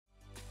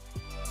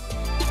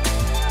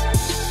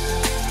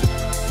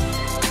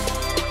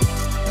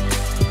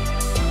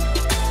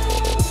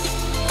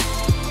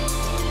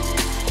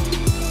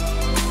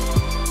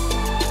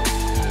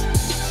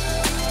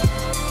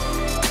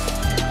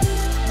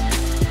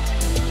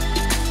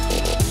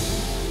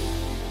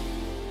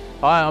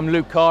Hi, I'm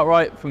Luke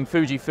Cartwright from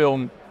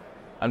Fujifilm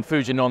and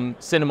Fujinon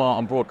Cinema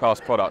and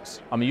Broadcast Products.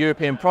 I'm a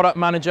European product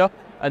manager,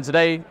 and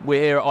today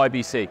we're here at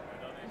IBC.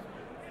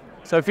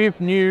 So a few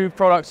new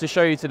products to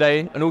show you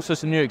today, and also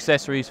some new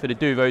accessories for the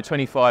Duvo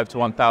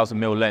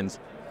 25-1000mm lens.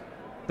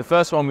 The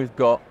first one we've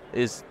got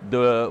is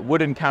the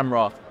wooden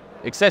camera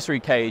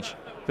accessory cage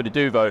for the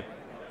Duvo.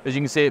 As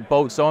you can see, it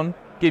bolts on,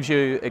 gives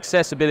you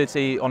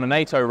accessibility on a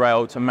NATO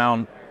rail to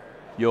mount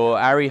your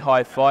ARRI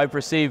High 5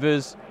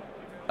 receivers,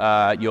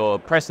 your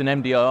Preston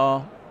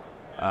MDR,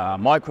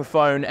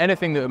 microphone,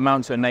 anything that would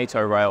mount to a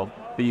NATO rail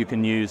that you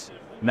can use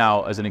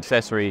now as an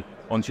accessory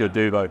onto your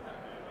Duvo.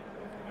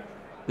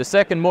 The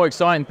second more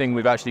exciting thing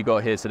we've actually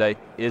got here today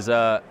is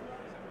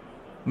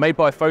made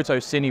by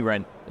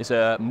FUJINON. It's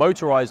a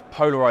motorized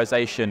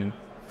polarization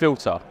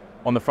filter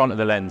on the front of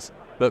the lens,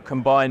 but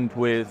combined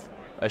with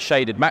a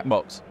shaded matte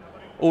box.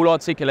 All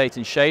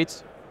articulated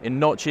shades in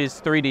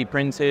notches, 3D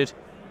printed,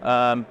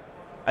 and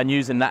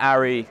using the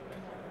ARRI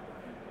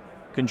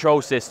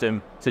control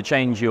system to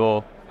change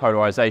your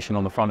polarization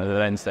on the front of the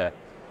lens there.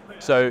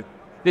 So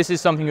this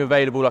is something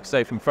available, like I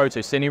say, from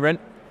FUJINON.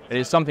 It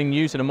is something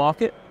new to the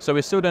market, so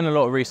we're still doing a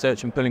lot of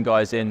research and pulling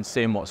guys in,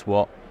 seeing what's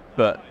what.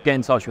 But get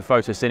in touch with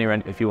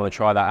FUJINON if you want to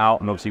try that out,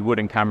 and obviously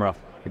wooden camera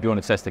if you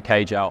want to test the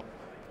cage out.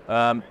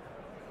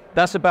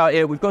 That's about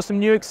it. We've got some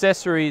new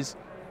accessories,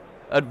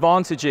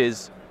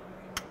 advantages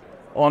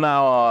on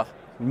our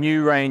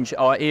new range,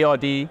 our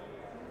ERD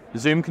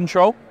zoom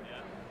control.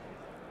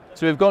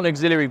 So we've got an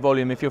auxiliary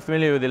volume. If you're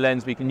familiar with the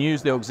lens, we can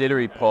use the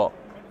auxiliary pot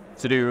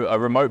to do a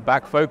remote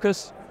back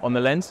focus on the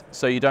lens,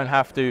 so you don't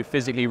have to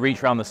physically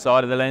reach around the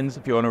side of the lens.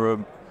 If you're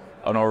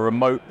on a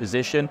remote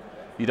position,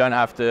 you don't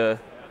have to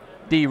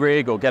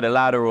de-rig or get a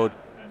ladder or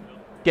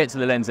get to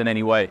the lens in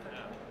any way.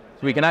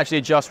 So we can actually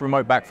adjust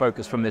remote back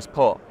focus from this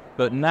pot,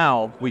 but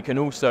now we can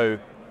also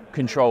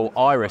control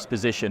iris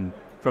position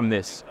from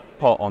this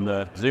pot on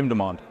the zoom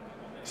demand.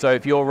 So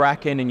if you're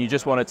racking and you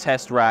just want to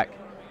test rack,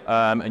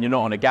 and you're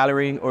not on a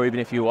gallery, or even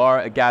if you are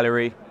at a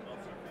gallery,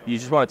 you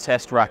just want to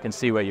test rack and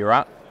see where you're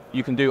at,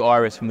 you can do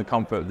iris from the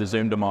comfort of the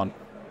zoom demand,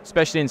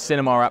 especially in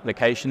cinema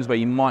applications where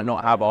you might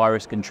not have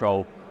iris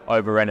control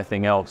over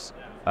anything else.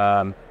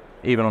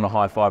 Even on a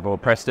High 5 or a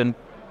Preston,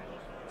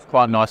 it's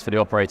quite nice for the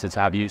operator to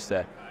have used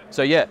there.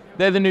 So yeah,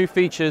 they're the new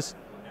features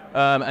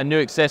and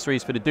new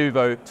accessories for the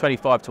Duvo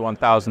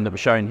 25-1000 that we're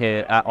showing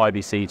here at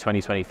IBC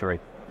 2023.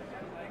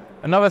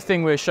 Another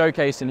thing we're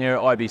showcasing here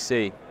at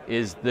IBC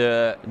is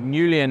the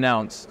newly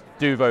announced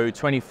Duvo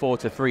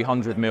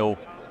 24-300mm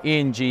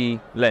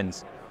ENG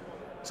lens.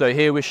 So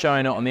here we're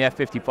showing it on the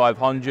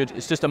F5500.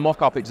 It's just a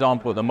mock-up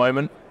example at the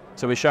moment,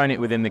 so we're showing it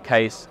within the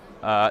case.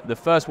 The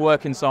first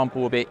working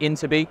sample will be at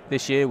Interbi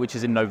this year, which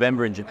is in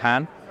November in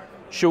Japan.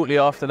 Shortly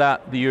after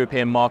that, the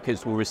European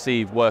markets will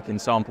receive working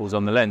samples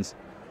on the lens.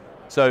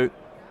 So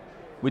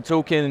we're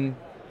talking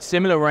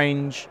similar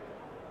range.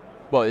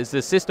 Well, it's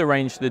the sister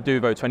range to the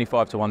Duvo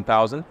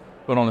 25-1000,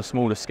 but on a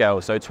smaller scale.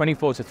 So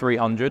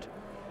 24-300,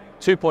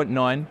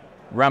 2.9,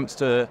 ramps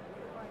to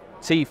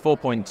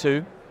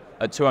T4.2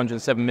 at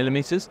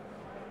 207mm,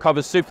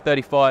 covers Super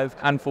 35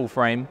 and full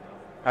frame,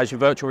 has your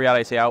virtual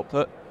reality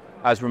output,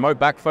 has remote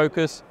back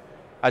focus,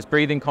 has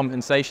breathing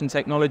compensation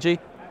technology,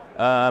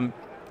 and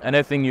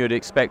everything you would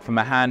expect from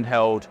a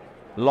handheld,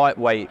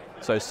 lightweight,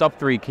 so sub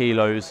 3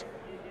 kilos,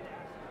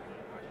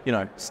 you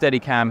know, steady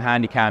cam,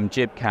 handy cam,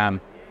 jib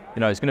cam. You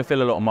know, it's going to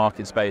fill a lot of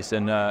market space,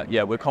 and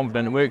yeah, we're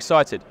confident and we're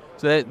excited.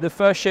 So the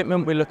first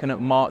shipment, we're looking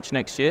at March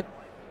next year.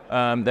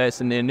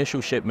 There's an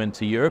initial shipment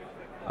to Europe.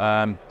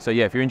 So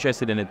yeah, if you're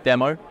interested in a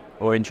demo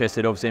or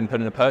interested obviously in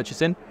putting a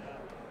purchase in,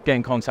 get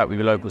in contact with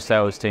your local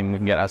sales team. We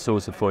can get that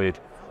sorted for you.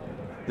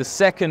 The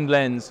second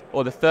lens,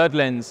 or the third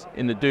lens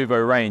in the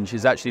Duvo range,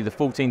 is actually the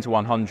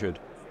 14-100.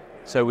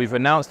 So we've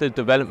announced the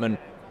development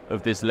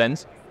of this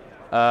lens,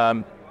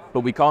 but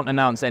we can't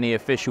announce any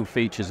official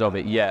features of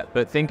it yet.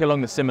 But think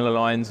along the similar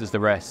lines as the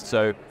rest.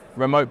 So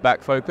remote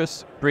back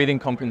focus, breathing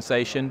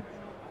compensation,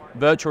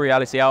 virtual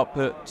reality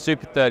output,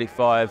 Super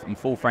 35 and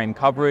full frame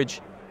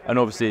coverage, and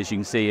obviously, as you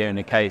can see here in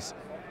the case,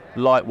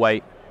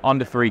 lightweight,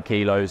 under 3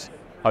 kilos,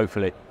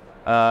 hopefully,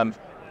 and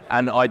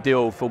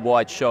ideal for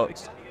wide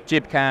shots,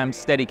 jib cams,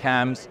 steady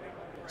cams.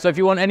 So if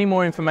you want any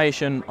more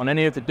information on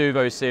any of the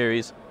Duvo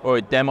series or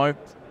a demo,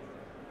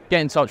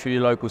 get in touch with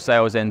your local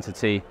sales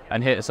entity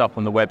and hit us up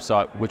on the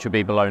website, which will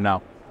be below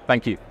now.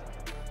 Thank you.